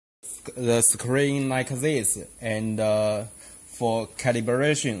the screen like this, and for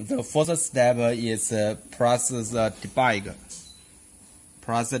calibration, the first step is press the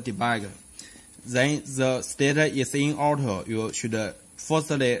debug. Then the state is in auto. You should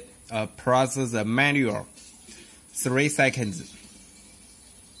firstly press the manual 3 seconds.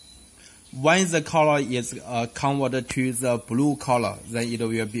 When the color is converted to the blue color, then it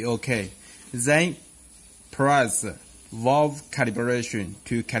will be okay. Then press valve calibration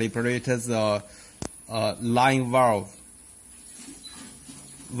to calibrate the line valve.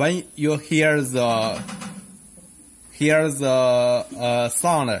 When you hear the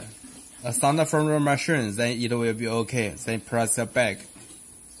sound from the machine, then it will be okay. Then press back.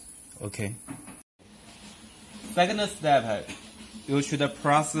 Okay. Second step, you should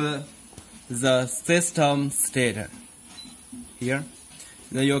press the system state here.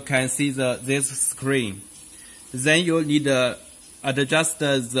 Then you can see this screen. Then you need to adjust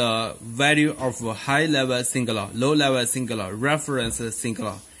the value of high level singular, low level singular, reference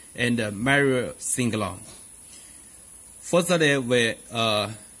singular, and measure singular. Firstly, we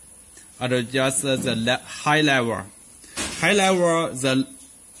adjust the high level. High level, the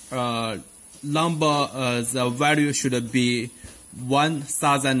the value should be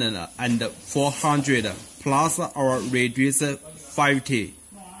 1,400 plus or reduce 50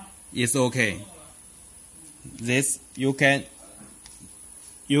 is okay. This you can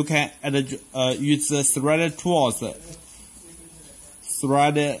use the thread tools.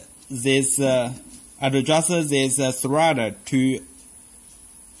 Thread this adjust this thread to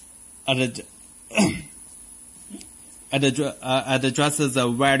adjust the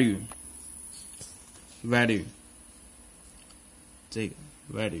value. The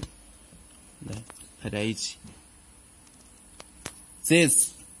value 来排在一起。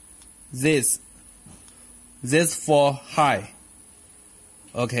This for high,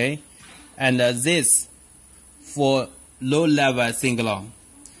 okay, and this for low level singular.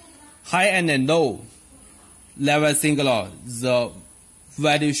 High and low level singular, the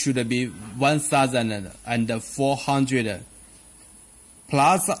value should be 1,400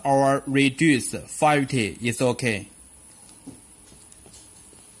 plus or reduce 50 is okay.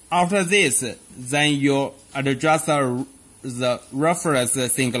 After this, then you adjust the reference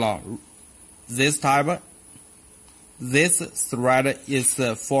singular. This type, this thread is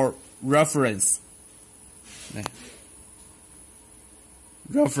for reference.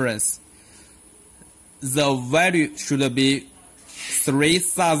 The value should be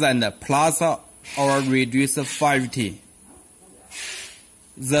 3,000 plus or reduce 50.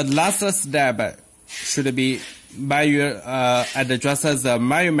 The last step should be adjust the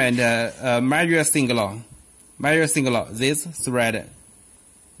measurement measure singular. This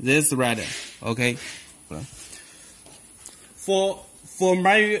thread, okay. For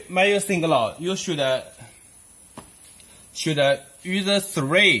measure singular, you should use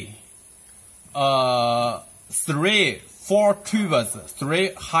three 4 tubes,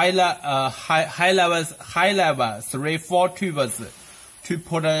 3 high level 3 4 tubes to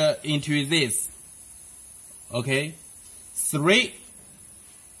put into this. Okay, 3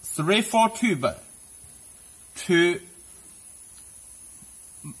 4 tube to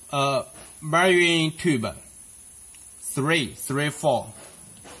measuring tube. 3 4.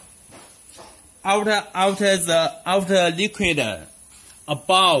 After liquid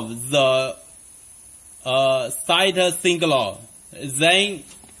above the side singular, then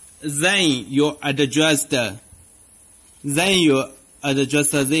you adjust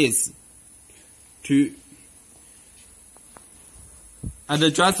this to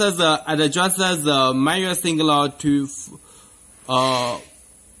adjust the measure singular to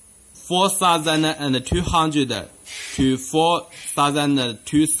 4,200 to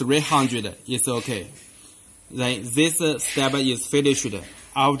 4,300 is okay. Then this step is finished.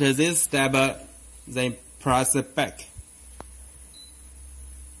 After this step, then press back.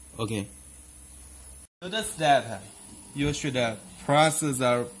 Okay. Third step, you should press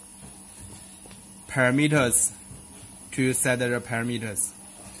the parameters to set the parameters.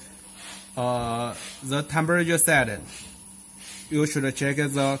 The temperature set, you should check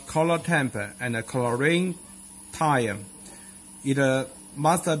the color temp and coloring time. It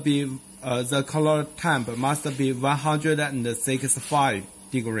must be the color temp must be 165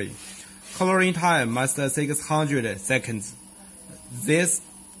 degree. Coloring time must 600 seconds. This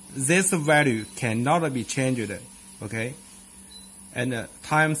value cannot be changed. Okay. And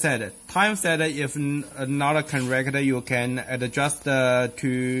time set if not correct, you can adjust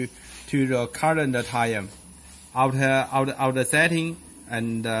to the current time after setting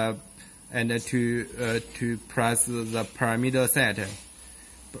and to press the parameter set.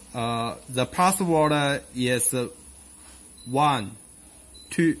 the password is 1,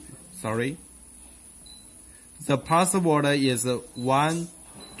 2. Sorry. The password is 1,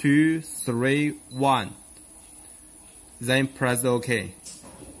 2, 3, 1. Then press OK.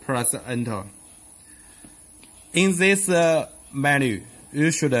 Press Enter. In this menu,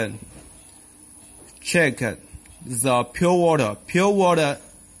 you should check the pure water. Pure water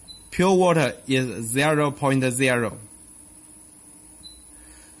is 0.0.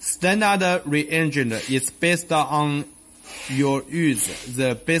 Standard reagent is based on your use,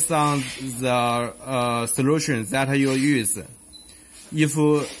 based on the solution that you use. If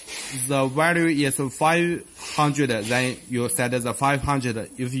the value is 500, then you set the 500.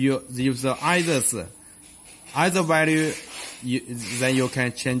 If the either value, then you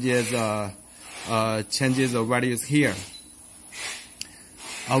can change the values here.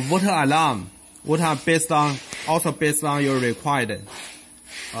 Water alarm, also based on your required.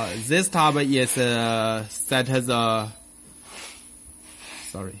 This tab is set the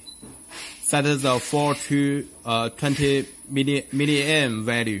 4 to 20 milliamp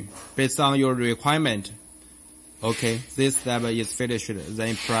value based on your requirement. Okay, this step is finished.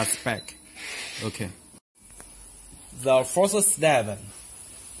 Then press back. Okay. The first step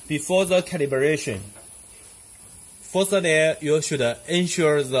before the calibration. Firstly, you should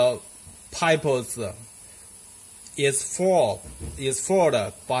ensure the pipes is filled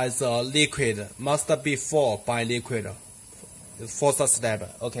by the liquid. Must be filled by liquid. First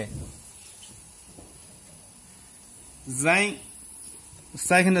step. Okay. Then,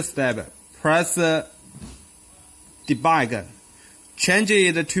 second step, press debug. Change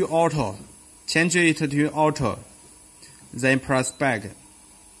it to auto. Then press back.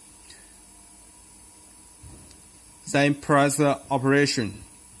 Then press operation.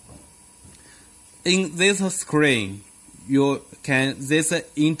 In this screen, you can this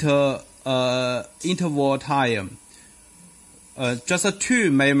interval time. Just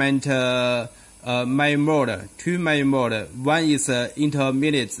two measurement mode. One is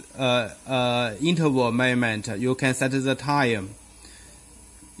intermediate interval measurement. You can set the time.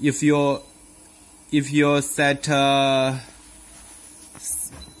 If you set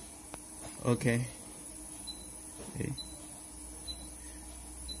okay.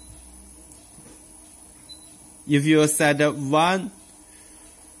 If you set 1,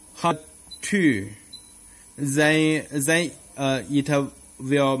 2, then it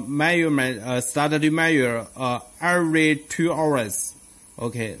will start to measure every 2 hours.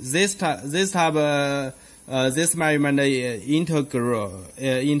 Okay, this measurement is integral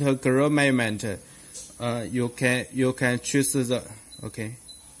measurement. You can choose the okay.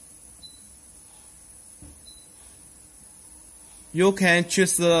 You can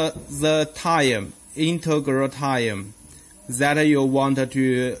choose the time, integral time that you want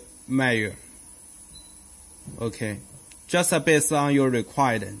to measure. Okay, just based on your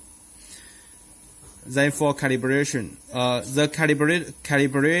requirement. Then for calibration, the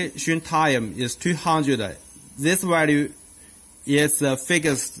calibration time is 200. This value is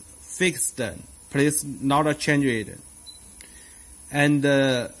fixed. Please not change it. And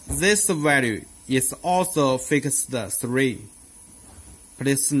this value is also fixed 3.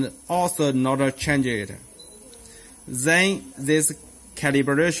 Please also not change it. Then this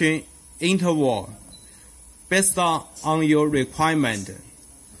calibration interval based on your requirement.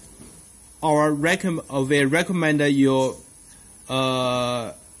 We recommend you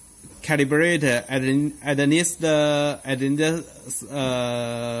calibrate at least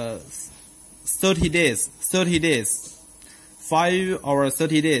 30 days, 5 or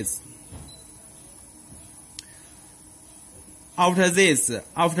 30 days. After this,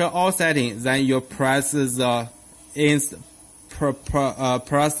 after all settings, then you press the instant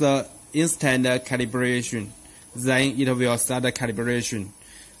calibration. Then it will start the calibration.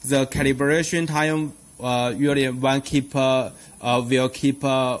 The calibration time usually will keep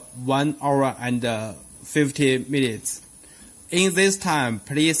 1 hour and 50 minutes. In this time,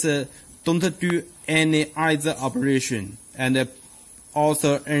 please don't do any other operation, and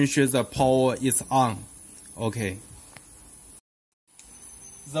also ensure the power is on. Okay.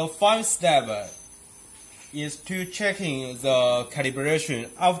 The 5th step is to checking the calibration.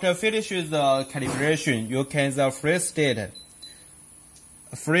 After finishing the calibration, you can the freeze state.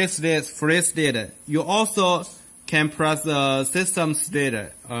 You also can press the system state.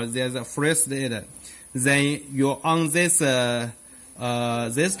 There's a freeze state. Then you on this type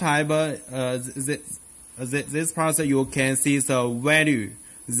this part you can see the value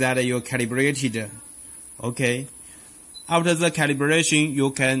that you calibrated. Okay. After the calibration,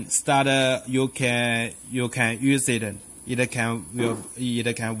 you can start. You can use it. it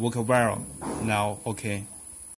can work well now. Okay.